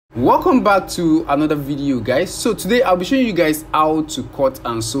Welcome back to another video, guys. So today I'll be showing you guys how to cut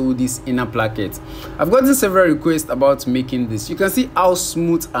and sew this inner placket. I've gotten several requests about making this. You can see how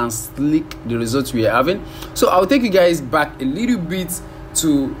smooth and sleek the results we are having. So I'll take you guys back a little bit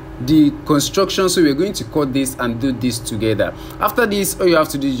to the construction. So we're going to cut this and do this together. After this, all you have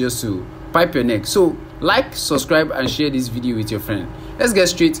to do is just to pipe your neck. So like, subscribe and share this video with your friend. Let's get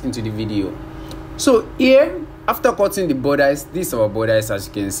straight into the video. So here, after cutting the borders, this is our borders. As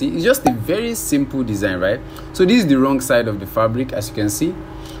you can see, it's just a very simple design, right? So this is the wrong side of the fabric, as you can see.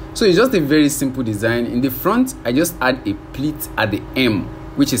 So it's just a very simple design. In the front, I just add a pleat at the hem,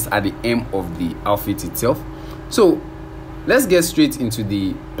 which is at the hem of the outfit itself. So let's get straight into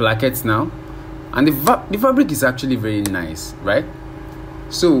the plackets now. And the fabric is actually very nice, right?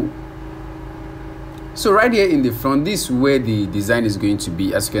 So right here in the front, this is where the design is going to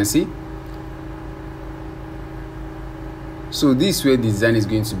be, as you can see. So this is where the design is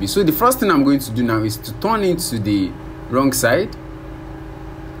going to be. So the first thing I'm going to do now is to turn it to the wrong side.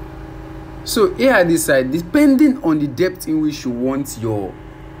 So here at this side, depending on the depth in which you want your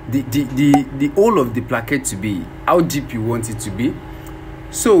the hole of the placket to be, how deep you want it to be.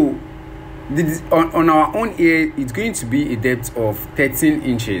 So on our own here, it's going to be a depth of 13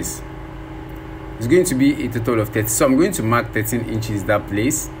 inches. It's going to be a total of 30. So I'm going to mark 13 inches that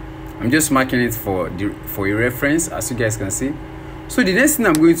place. I'm just marking it for a reference, as you guys can see. So the next thing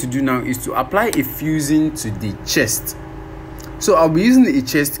I'm going to do now is to apply a fusing to the chest. So I'll be using a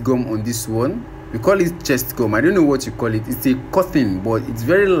chest gum on this one. We call it chest gum. I don't know what you call it. It's a cotton, but it's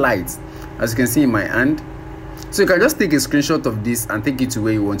very light, as you can see in my hand. So you can just take a screenshot of this and take it to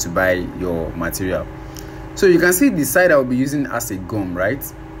where you want to buy your material. So you can see the side I'll be using as a gum, right?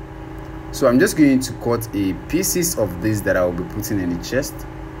 So I'm just going to cut a pieces of this that I'll be putting in the chest.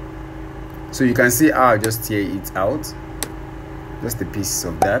 So you can see how I just tear it out, just the pieces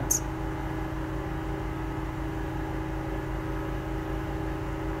of that.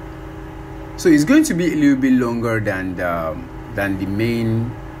 So it's going to be a little bit longer than the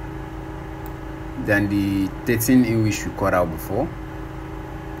 13 in which we cut out before.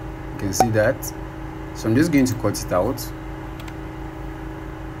 You can see that. So I'm just going to cut it out.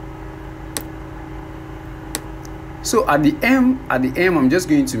 So at the hem, I'm just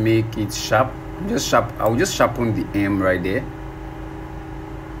going to make it sharp. I'll just sharpen the hem right there.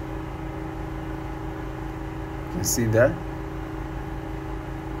 You can see that.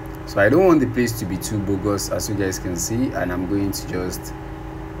 So I don't want the place to be too bogus, as you guys can see, and I'm going to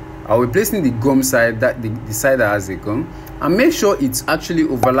I'll be placing the gum side, that the side that has the gum, and make sure it's actually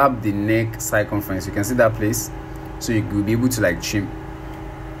overlap the neck circumference. You can see that place, so you will be able to like trim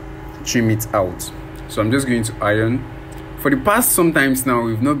it out. So I'm just going to iron. For the past sometimes now,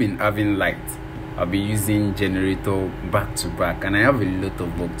 we've not been having light. I'll be using generator back to back, and I have a lot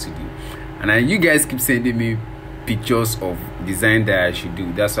of work to do. And you guys keep sending me pictures of design that I should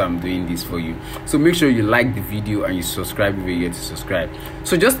do. That's why I'm doing this for you. So make sure you like the video and you subscribe if you're here to subscribe.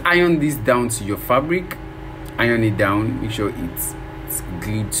 So just iron this down to your fabric. Iron it down. Make sure it's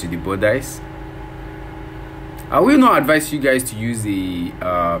glued to the borders. I will not advise you guys to use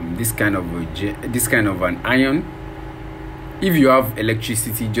this kind of an iron. If you have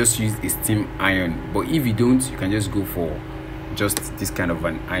electricity, just use a steam iron. But if you don't, you can just go for just this kind of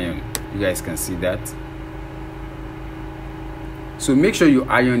an iron. You guys can see that. So make sure you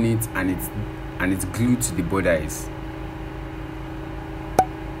iron it and it's glued to the borders.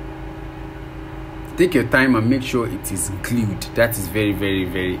 Take your time and make sure it is glued. That is very, very,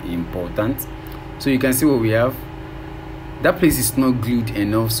 very important. So you can see what we have. That place is not glued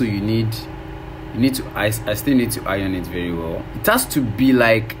enough, so I still need to iron it very well. It has to be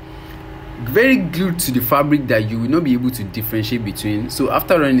like very glued to the fabric that you will not be able to differentiate between. So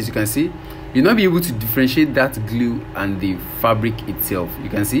after running this, you can see you'll not be able to differentiate that glue and the fabric itself. You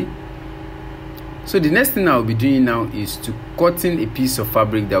can see. So the next thing I'll be doing now is to cutting a piece of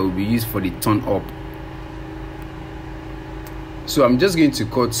fabric that will be used for the turn up. So I'm just going to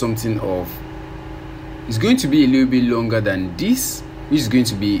cut something of. It's going to be a little bit longer than this, which is going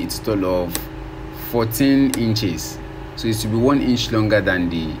to be a total of 14 inches. So it's to be 1 inch longer than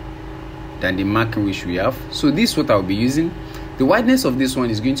the marking which we have. So this is what I'll be using. The wideness of this one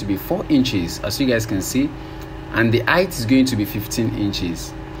is going to be 4 inches, as you guys can see, and the height is going to be 15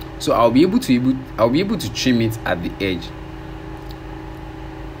 inches. So I'll be able to trim it at the edge.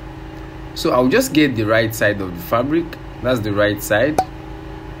 So I'll just get the right side of the fabric. That's the right side.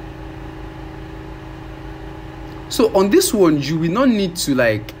 So on this one, you will not need to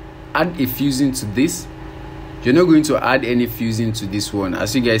like add a fusing to this. You're not going to add any fusing to this one.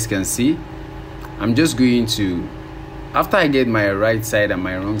 As you guys can see, I'm just going to after I get my right side and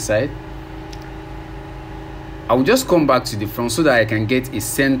my wrong side, I will just come back to the front so that I can get a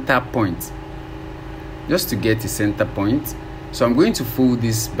center point. Just to get a center point. So I'm going to fold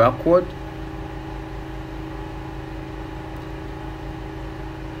this backward.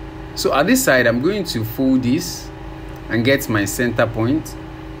 So at this side, I'm going to fold this and get my center point.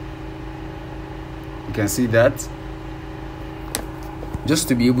 You can see that. Just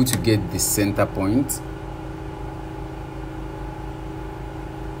to be able to get the center point.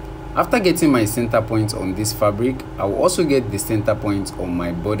 After getting my center point on this fabric, I will also get the center point on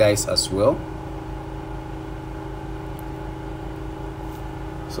my bodice as well.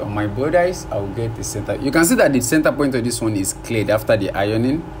 So on my bodice, I will get the center. You can see that the center point of this one is cleared after the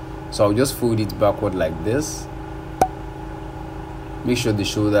ironing. So I'll just fold it backward like this. Make sure the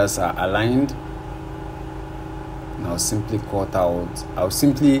shoulders are aligned. And I'll simply cut out. I'll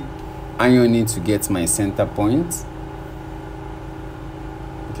simply iron it to get my center point.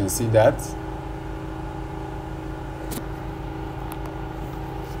 You can see that.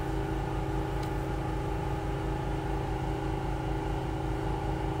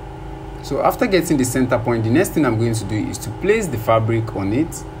 So after getting the center point, the next thing I'm going to do is to place the fabric on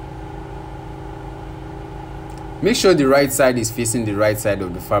it. Make sure the right side is facing the right side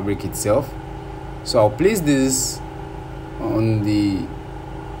of the fabric itself. So I'll place this on the,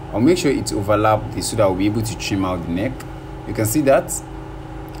 I'll make sure it's overlapped so that I'll be able to trim out the neck. You can see that.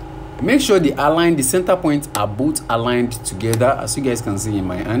 Make sure the center points are both aligned together, as you guys can see in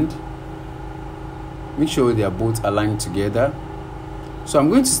my hand. Make sure they are both aligned together. So I'm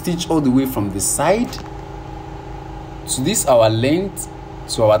going to stitch all the way from the side to this our length,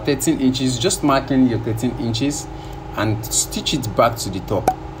 to our 13 inches, just marking your 13 inches and stitch it back to the top,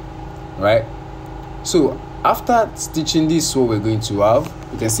 right? So after stitching this, what we're going to have,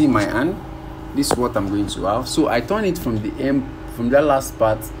 you can see in my hand, this is what I'm going to have. So I turn it from the end, from that last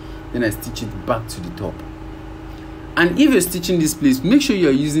part, then I stitch it back to the top. And if you're stitching this place, make sure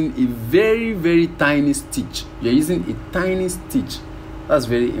you're using a very, very tiny stitch. You're using a tiny stitch. That's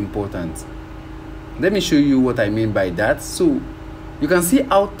very important. Let me show you what I mean by that. So you can see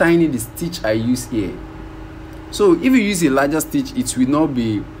how tiny the stitch I use here. So if you use a larger stitch, it will not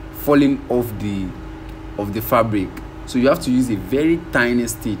be falling off the fabric. So you have to use a very tiny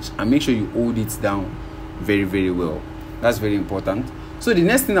stitch and make sure you hold it down very, very well. That's very important. So the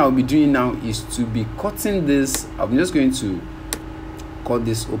next thing I'll be doing now is to be cutting this. I'm just going to cut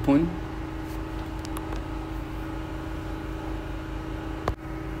this open.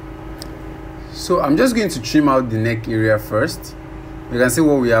 So I'm just going to trim out the neck area first. You can see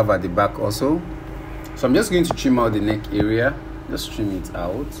what we have at the back also. So I'm just going to trim out the neck area. Just trim it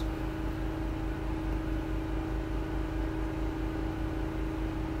out.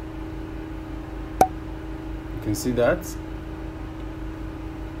 You can see that.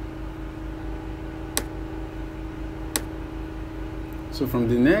 So from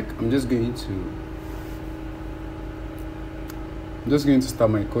the neck, I'm just going to start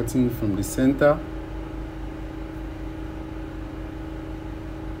my cutting from the center.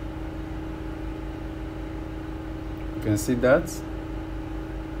 You can see that.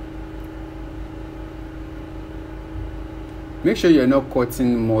 Make sure you're not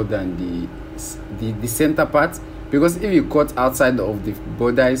cutting more than the center part, because if you cut outside of the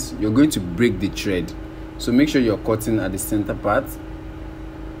bodice, you're going to break the thread. So make sure you're cutting at the center part.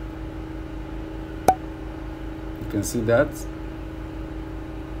 You can see that.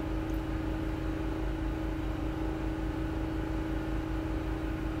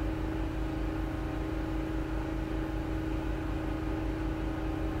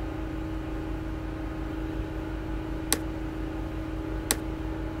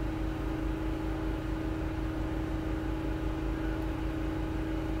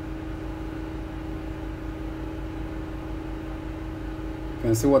 You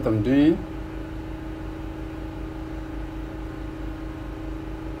can see what I'm doing.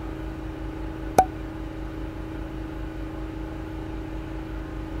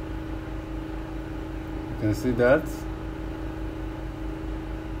 You can see that.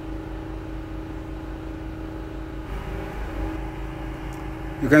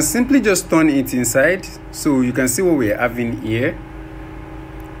 You can simply just turn it inside, so you can see what we're having here.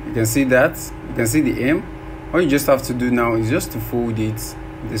 You can see that. You can see the hem. All you just have to do now is just to fold it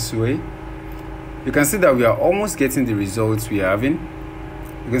this way. You can see that we are almost getting the results we are having.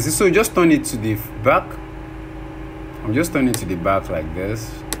 You can see, so just turn it to the back. I'm just turning it to the back like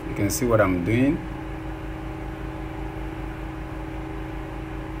this. You can see what I'm doing.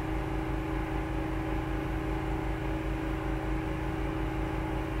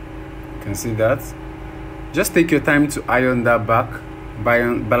 You can see that. Just take your time to iron that back,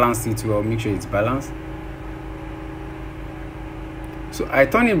 balance it well, make sure it's balanced. So I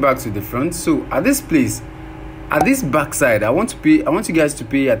turn it back to the front. So at this place, at this back side, I want you guys to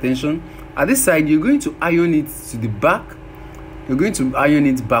pay attention. At this side, you're going to iron it to the back, you're going to iron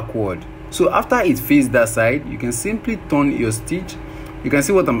it backward. So after it faces that side, you can simply turn your stitch. You can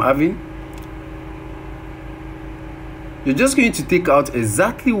see what I'm having. You're just going to take out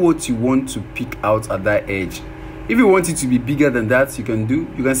exactly what you want to pick out at that edge. If you want it to be bigger than that, you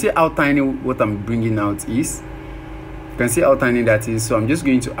can see how tiny what I'm bringing out is. You can see how tiny that is. So I'm just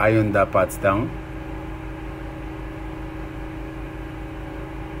going to iron that part down.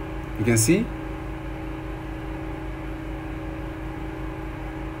 You can see.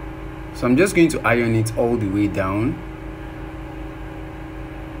 So I'm just going to iron it all the way down.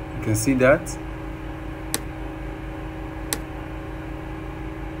 You can see that.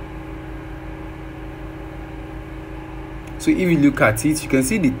 So if you look at it, you can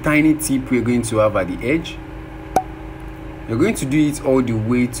see the tiny tip we're going to have at the edge. You're going to do it all the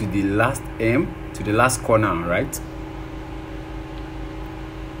way to the last hem, to the last corner, right?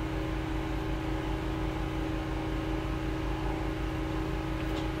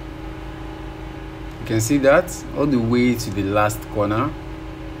 You can see that all the way to the last corner.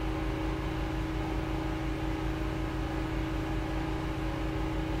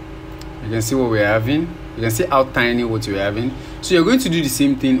 You can see what we're having. You can see how tiny what you're having. So you're going to do the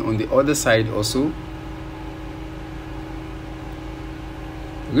same thing on the other side also.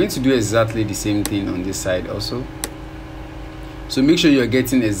 You're going to do exactly the same thing on this side also. So make sure you're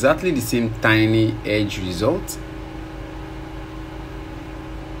getting exactly the same tiny edge result.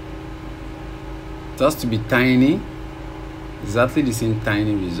 It has to be tiny, exactly the same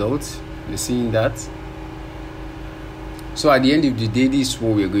tiny result. You're seeing that. So at the end of the day, this is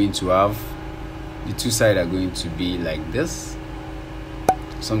what we're going to have. The two sides are going to be like this,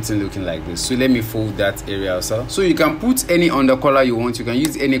 something looking like this. So let me fold that area also. So you can put any undercolor you want, you can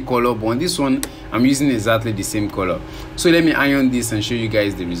use any color, but on this one I'm using exactly the same color. So let me iron this and show you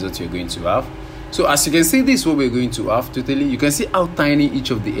guys the result you're going to have. So as you can see, this is what we're going to have totally. You can see how tiny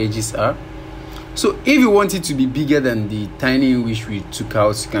each of the edges are. So if you want it to be bigger than the tiny which we took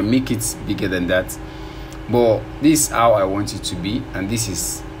out, you can make it bigger than that, but this is how I want it to be, and this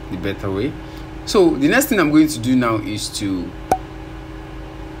is the better way. So the next thing I'm going to do now is to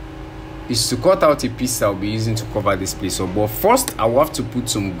cut out a piece I'll be using to cover this place up. But first I will have to put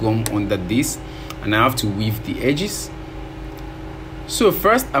some gum under this, and I have to weave the edges. So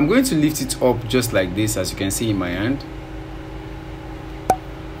first I'm going to lift it up just like this, as you can see in my hand.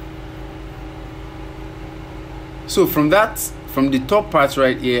 So from the top part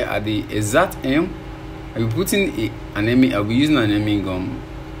right here at the exact hem, I'll be putting I'll be using an hemming gum.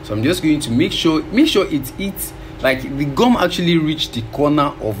 So I'm just going to make sure it hits, like the gum actually reach the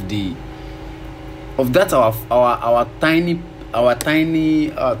corner of our tiny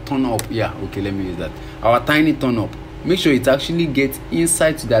turn up. Yeah, okay, let me use that. Our tiny turn up. Make sure it actually gets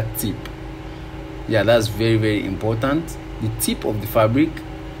inside to that tip. Yeah, that's very, very important. The tip of the fabric.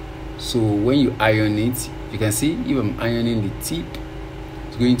 So when you iron it, you can see if I'm ironing the tip,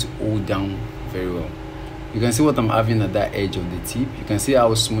 it's going to hold down very well. You can see what I'm having at that edge of the tip. You can see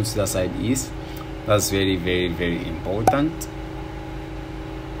how smooth that side is. That's very, very, very important.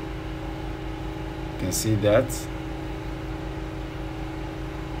 You can see that.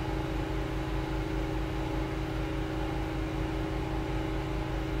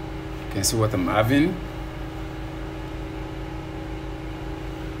 You can see what I'm having.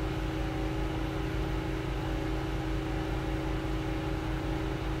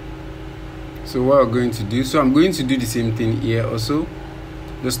 So what I'm going to do, so I'm going to do the same thing here also.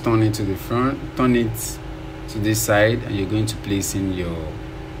 Just turn it to the front, turn it to this side, and you're going to place in your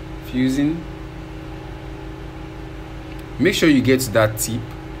fusing. Make sure you get to that tip.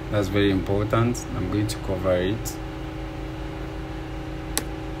 That's very important. I'm going to cover it.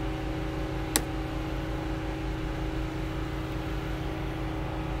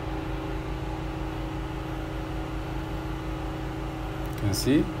 You can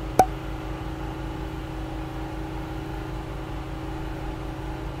see.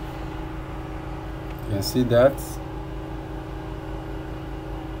 You can see that.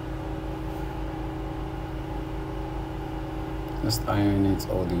 Just iron it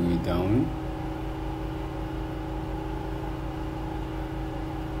all the way down.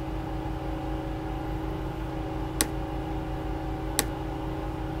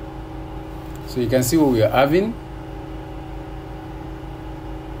 So you can see what we are having.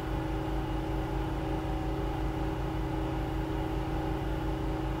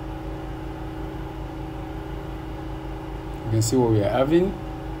 can see what we are having.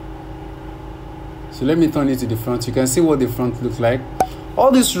 So let me turn it to the front. You can see what the front looks like.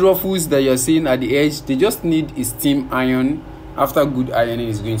 All these ruffles that you're seeing at the edge, they just need a steam iron. After good ironing,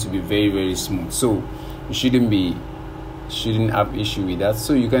 is going to be very, very smooth. So you shouldn't have issue with that.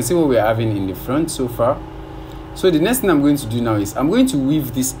 So you can see what we're having in the front so far. So the next thing I'm going to do now is I'm going to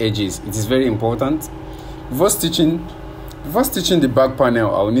weave these edges. It is very important. Before stitching the back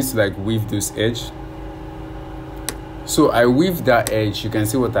panel, I'll need to like weave this edge. So I weave that edge. You can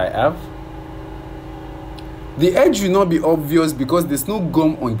see what I have. The edge will not be obvious because there's no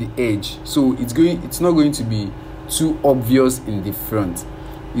gum on the edge, so it's not going to be too obvious in the front.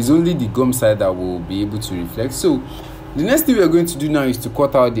 It's only the gum side that will be able to reflect. So the next thing we are going to do now is to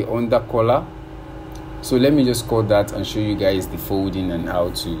cut out the under collar. So let me just cut that and show you guys the folding and how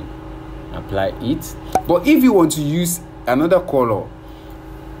to apply it. But if you want to use another color,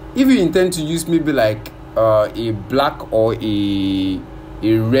 if you intend to use maybe like a black or a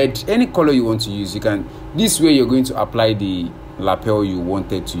red, any color you want to use, you can. This way you're going to apply the lapel you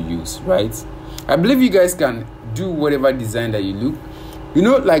wanted to use, right? I believe you guys can do whatever design that you look. You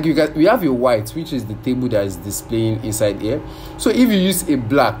know, like we have a white, which is the table that is displaying inside here. So if you use a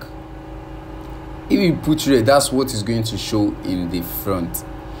black, if you put red, that's what is going to show in the front.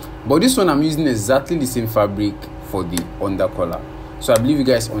 But this one I'm using exactly the same fabric for the under collar. So I believe you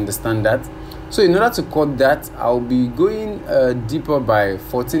guys understand that. So in order to cut that, I'll be going deeper by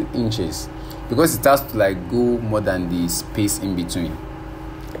 14 inches because it has to like go more than the space in between.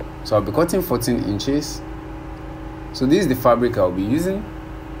 So I'll be cutting 14 inches. So this is the fabric I'll be using.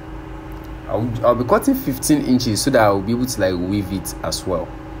 I'll be cutting 15 inches so that I'll be able to like weave it as well.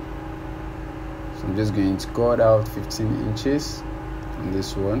 So I'm just going to cut out 15 inches on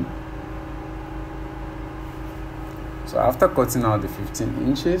this one. So after cutting out the 15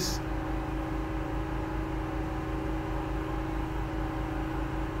 inches,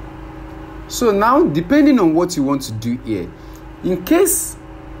 so now depending on what you want to do here, in case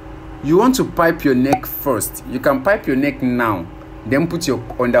you want to pipe your neck first, you can pipe your neck now, then put your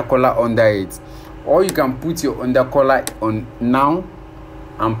undercollar under it, or you can put your undercollar on now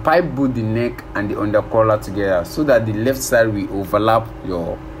and pipe both the neck and the undercollar together so that the left side will overlap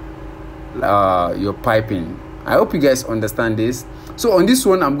your piping. I hope you guys understand this. So on this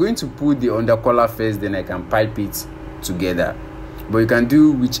one, I'm going to put the undercollar first, then I can pipe it together. But you can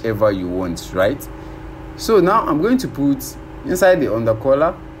do whichever you want, right? So now I'm going to put inside the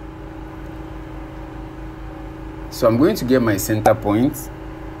undercollar. So I'm going to get my center point.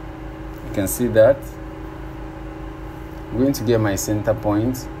 You can see that. I'm going to get my center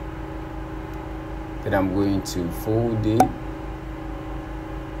point. Then I'm going to fold it.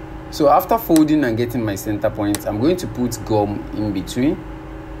 So after folding and getting my center point, I'm going to put gum in between.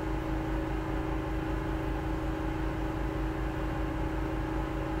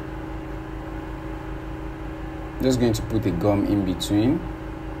 Just going to put a gum in between.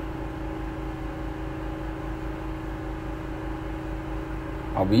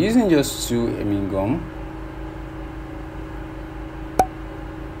 I'll be using just 2 gum.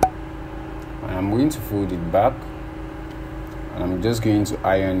 And I'm going to fold it back. And I'm just going to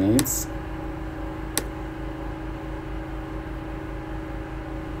iron it.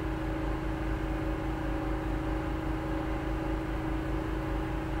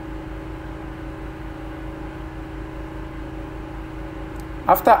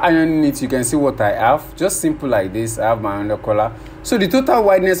 After ironing it, you can see what I have. Just simple like this. I have my undercollar. So the total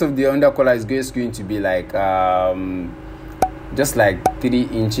wideness of the undercollar is just going to be like just like 3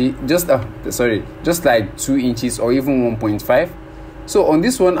 inches, just like 2 inches or even 1.5. So on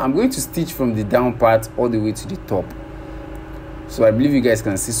this one, I'm going to stitch from the down part all the way to the top. So I believe you guys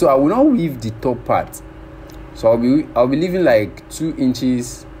can see. So I will not weave the top part. So I'll be leaving like 2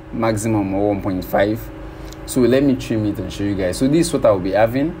 inches maximum or 1.5. So let me trim it and show you guys. So this is what I will be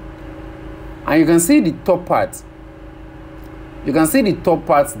having. And you can see the top part. You can see the top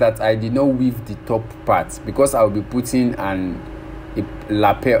part that I did not weave the top part because I will be putting a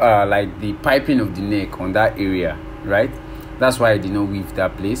lapel, like the piping of the neck on that area, right? That's why I did not weave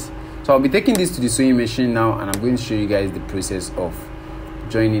that place. So I'll be taking this to the sewing machine now, and I'm going to show you guys the process of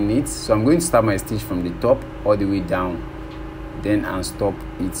joining it. So I'm going to start my stitch from the top all the way down, then and stop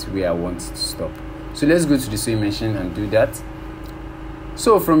it where I want it to stop. So let's go to the sewing machine and do that.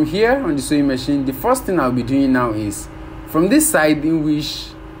 So from here on the sewing machine, the first thing I'll be doing now is from this side, in which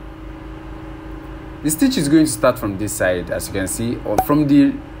the stitch is going to start from this side, as you can see, or from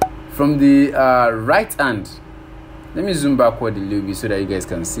the right hand. Let me zoom backward a little bit so that you guys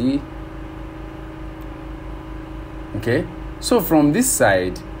can see. Okay, so from this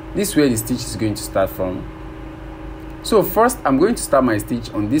side, this is where the stitch is going to start from. So first I'm going to start my stitch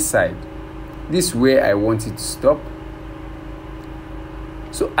on this side. This is where I want it to stop.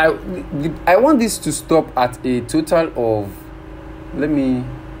 So I want this to stop at a total of,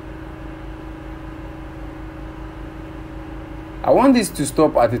 I want this to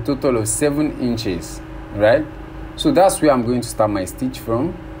stop at a total of 7 inches, right? So that's where I'm going to start my stitch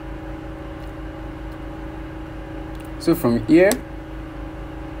from. So from here,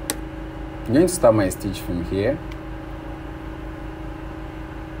 I'm going to start my stitch from here.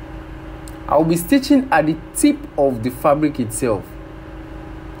 I'll be stitching at the tip of the fabric itself.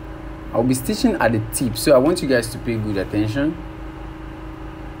 I'll be stitching at the tip, so I want you guys to pay good attention.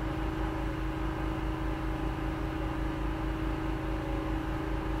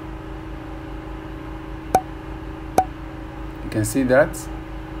 You can see that.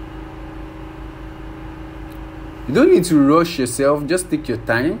 You don't need to rush yourself, just take your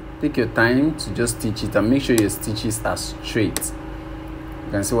time to just stitch it and make sure your stitches are straight.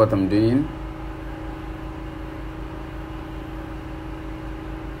 You can see what I'm doing.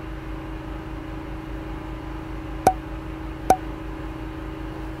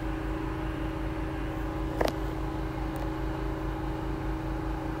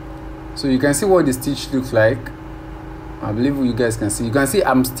 So you can see what the stitch looks like. I believe you guys can see. You can see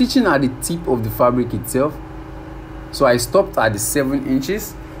I'm stitching at the tip of the fabric itself. So I stopped at the 7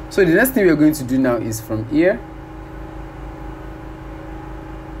 inches. So the next thing we're going to do now is from here.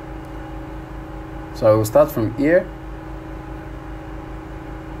 So I will start from here.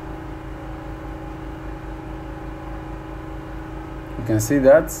 You can see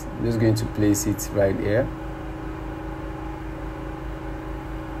that. I'm just going to place it right here.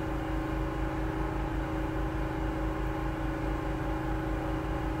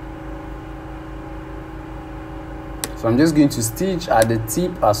 So I'm just going to stitch at the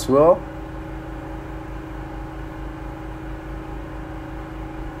tip as well.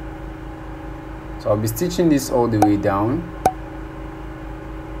 So I'll be stitching this all the way down.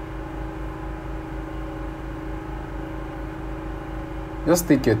 Just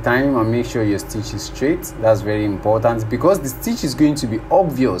take your time and make sure your stitch is straight. That's very important because the stitch is going to be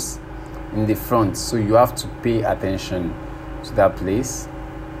obvious in the front, so you have to pay attention to that place.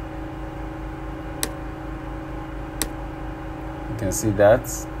 You can see that.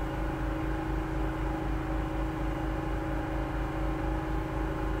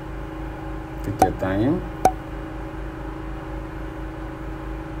 Take your time.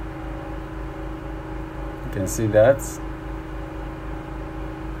 You can see that.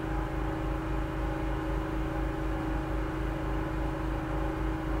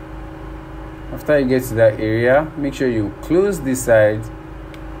 After you get to that area, make sure you close this side.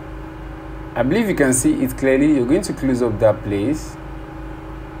 I believe you can see it clearly. You're going to close up that place.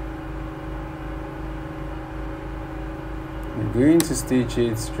 You're going to stitch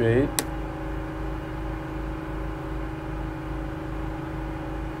it straight.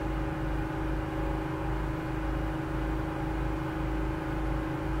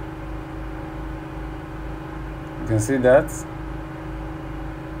 You can see that.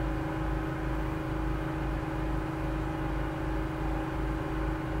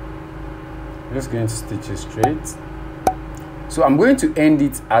 I'm just going to stitch it straight. So I'm going to end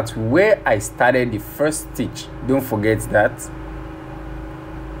it at where I started the first stitch. Don't forget that.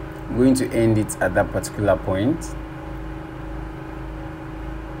 I'm going to end it at that particular point.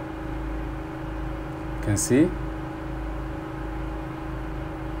 You can see.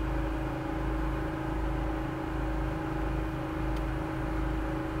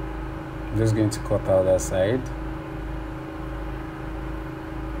 I'm just going to cut out that side.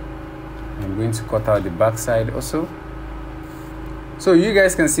 I'm going to cut out the back side also. So you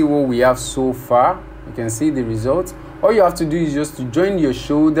guys can see what we have so far. You can see the result. All you have to do is just to join your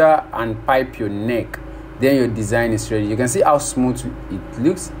shoulder and pipe your neck. Then your design is ready. You can see how smooth it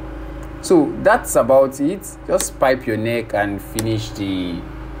looks. So that's about it. Just pipe your neck and finish the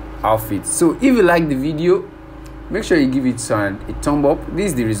outfit. So if you like the video, make sure you give it a thumb up.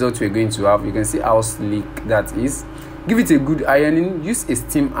 This is the result we're going to have. You can see how sleek that is. Give it a good ironing. Use a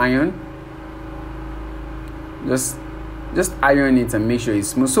steam iron. Just iron it and make sure it's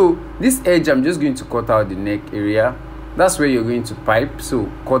smooth. So this edge, I'm just going to cut out the neck area. That's where you're going to pipe.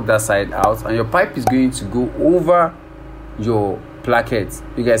 So cut that side out, and your pipe is going to go over your placket.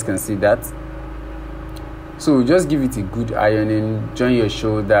 You guys can see that. So just give it a good ironing. Join your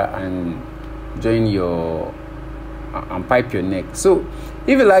shoulder and join your and pipe your neck. So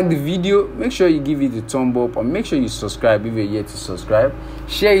if you like the video, make sure you give it a thumb up and make sure you subscribe if you're yet to subscribe.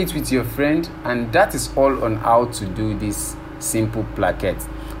 Share it with your friend, and that is all on how to do this simple placket.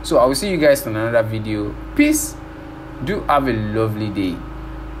 So I will see you guys on another video. Peace. Do have a lovely day.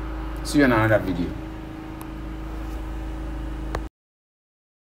 See you in another video.